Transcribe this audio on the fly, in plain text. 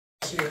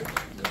bless you.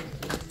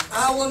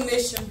 Our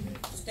mission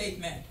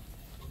statement.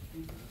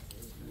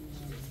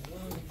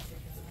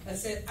 I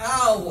said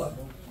our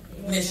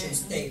mission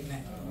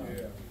statement.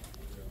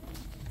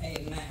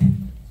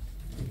 Amen.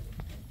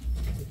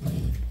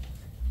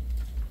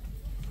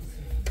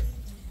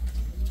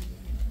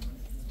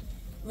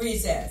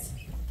 Reads as,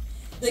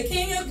 the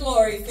King of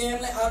Glory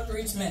Family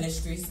Outreach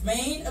Ministries'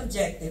 main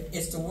objective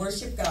is to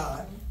worship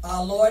God,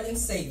 our Lord and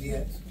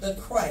Savior, the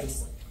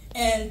Christ,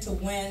 and to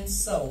win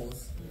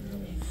souls.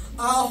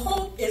 Our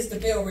hope is to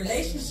build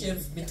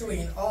relationships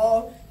between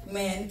all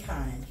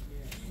mankind,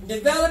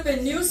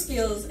 developing new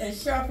skills and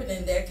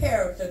sharpening their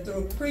character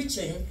through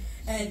preaching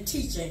and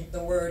teaching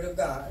the Word of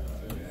God.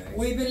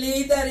 We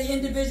believe that an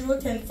individual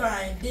can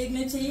find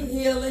dignity,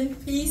 healing,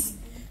 peace,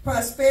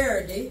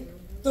 prosperity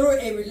through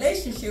a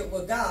relationship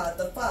with God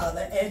the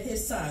Father and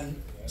His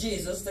Son,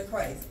 Jesus the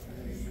Christ.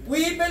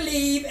 We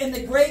believe in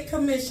the Great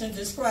Commission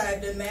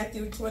described in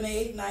Matthew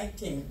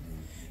 28:19.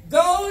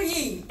 Go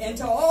ye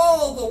into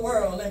all the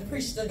world and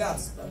preach the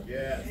gospel,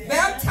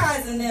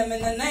 baptizing them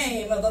in the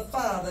name of the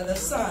Father, the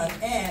Son,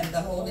 and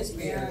the Holy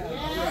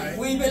Spirit.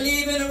 We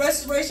believe in the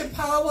restoration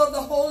power of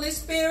the Holy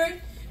Spirit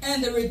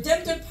and the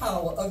redemptive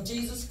power of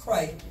Jesus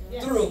Christ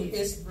through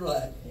His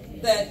blood.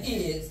 That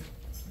is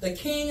the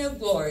King of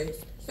Glory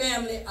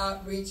Family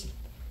Outreach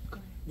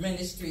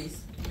Ministries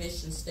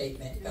mission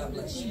statement. God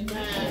bless you.